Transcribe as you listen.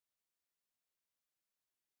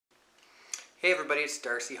Hey everybody, it's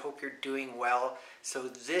Darcy. Hope you're doing well. So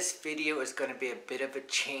this video is going to be a bit of a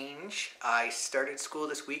change. I started school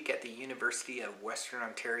this week at the University of Western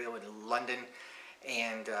Ontario in London,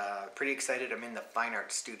 and pretty excited. I'm in the Fine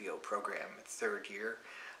Arts Studio program, third year.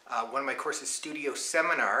 One of my courses, Studio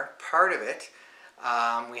Seminar, part of it,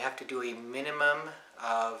 we have to do a minimum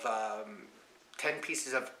of 10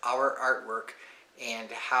 pieces of our artwork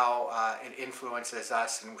and how it influences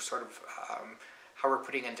us and sort of how we're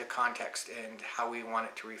putting into context and how we want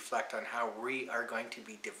it to reflect on how we are going to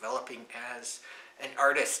be developing as an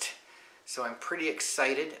artist. So I'm pretty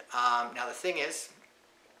excited. Now the thing is,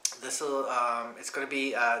 it's going to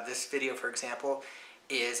be, this video for example,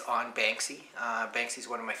 is on Banksy. Banksy's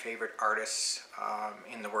one of my favorite artists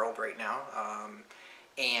in the world right now.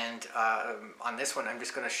 On this one I'm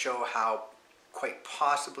just going to show how quite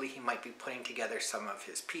possibly he might be putting together some of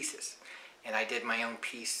his pieces. And I did my own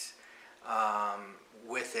piece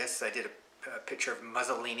with this. I did a picture of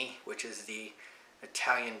Mussolini, which is the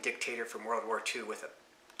Italian dictator from World War II, with a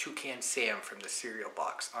Toucan Sam from the cereal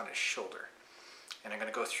box on his shoulder. And I'm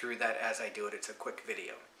going to go through that as I do it. It's a quick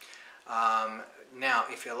video. Now,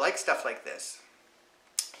 if you like stuff like this,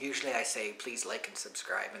 usually I say please like and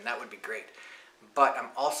subscribe, and that would be great. But I'm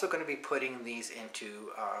also going to be putting these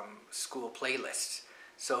into school playlists.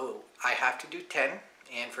 So I have to do 10.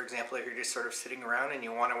 And for example, if you're just sort of sitting around and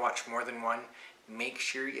you want to watch more than one, make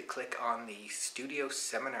sure you click on the Studio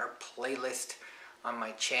Seminar playlist on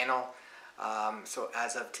my channel. So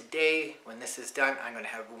as of today, when this is done, I'm going to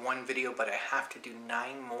have one video, but I have to do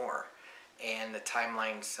 9 more. And the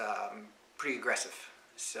timeline's pretty aggressive,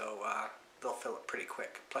 so they'll fill it pretty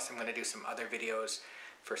quick. Plus I'm going to do some other videos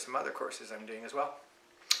for some other courses I'm doing as well.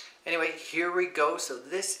 Anyway, here we go. So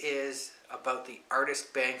this is about the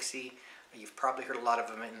artist Banksy. You've probably heard a lot of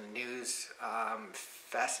him in the news.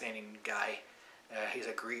 Fascinating guy. He's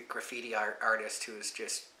a Greek graffiti artist who is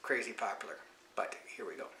just crazy popular. But here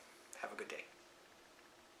we go. Have a good day.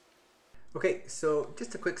 Okay, so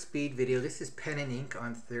just a quick speed video. This is pen and ink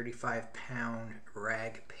on 35-pound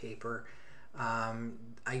rag paper.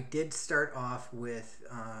 I did start off with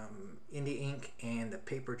Indie ink, and the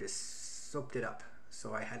paper just soaked it up.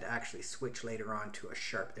 So I had to actually switch later on to a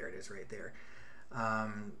sharp. There it is right there.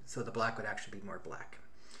 So the black would actually be more black.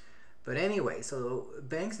 But anyway, so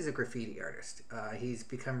Banks is a graffiti artist. He's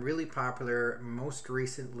become really popular. Most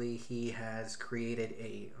recently, he has created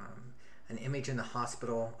an image in the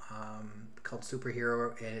hospital called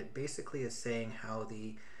Superhero, and it basically is saying how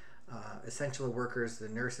the essential workers, the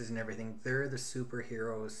nurses and everything, they're the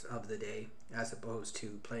superheroes of the day, as opposed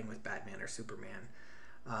to playing with Batman or Superman.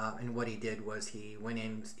 And what he did was he went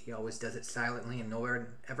in, he always does it silently and no one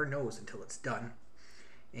ever knows until it's done.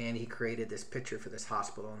 And he created this picture for this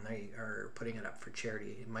hospital, and they are putting it up for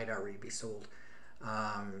charity. It might already be sold.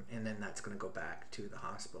 And then that's going to go back to the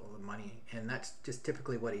hospital, the money. And that's just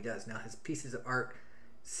typically what he does. Now his pieces of art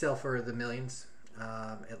sell for the millions,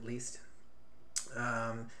 at least.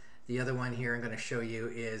 The other one here I'm going to show you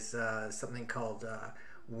is something called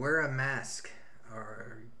Wear a Mask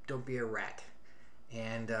or Don't Be a Rat.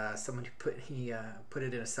 And someone put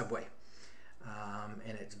it in a subway,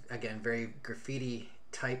 and it's again very graffiti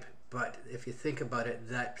type. But if you think about it,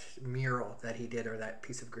 that mural that he did, or that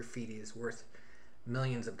piece of graffiti, is worth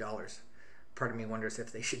millions of dollars. Part of me wonders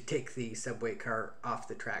if they should take the subway car off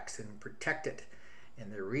the tracks and protect it.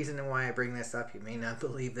 And the reason why I bring this up, you may not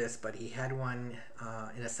believe this, but he had one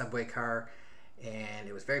in a subway car, and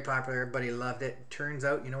it was very popular. Everybody loved it. Turns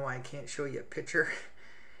out, you know why I can't show you a picture?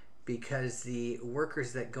 Because the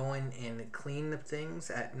workers that go in and clean the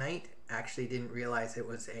things at night actually didn't realize it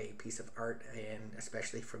was a piece of art, and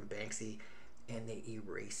especially from Banksy, and they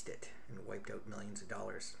erased it and wiped out millions of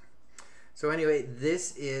dollars. So anyway,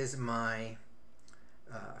 this is my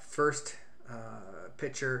first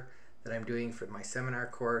picture that I'm doing for my seminar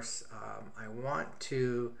course. I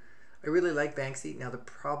really like Banksy. Now the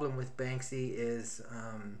problem with Banksy is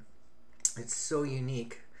it's so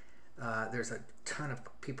unique. There's a ton of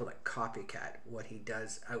people that copycat what he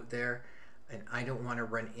does out there, and I don't want to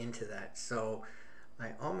run into that. So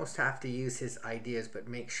I almost have to use his ideas, but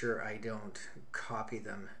make sure I don't copy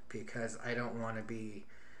them, because I don't want to be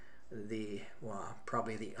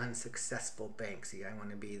probably the unsuccessful Banksy. I want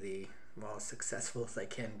to be as successful as I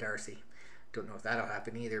can Darcy. Don't know if that'll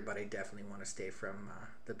happen either, but I definitely want to stay from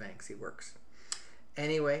the Banksy works.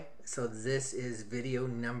 Anyway, so this is video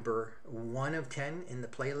number 1 of 10 in the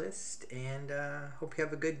playlist, and hope you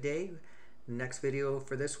have a good day. The next video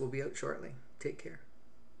for this will be out shortly. Take care.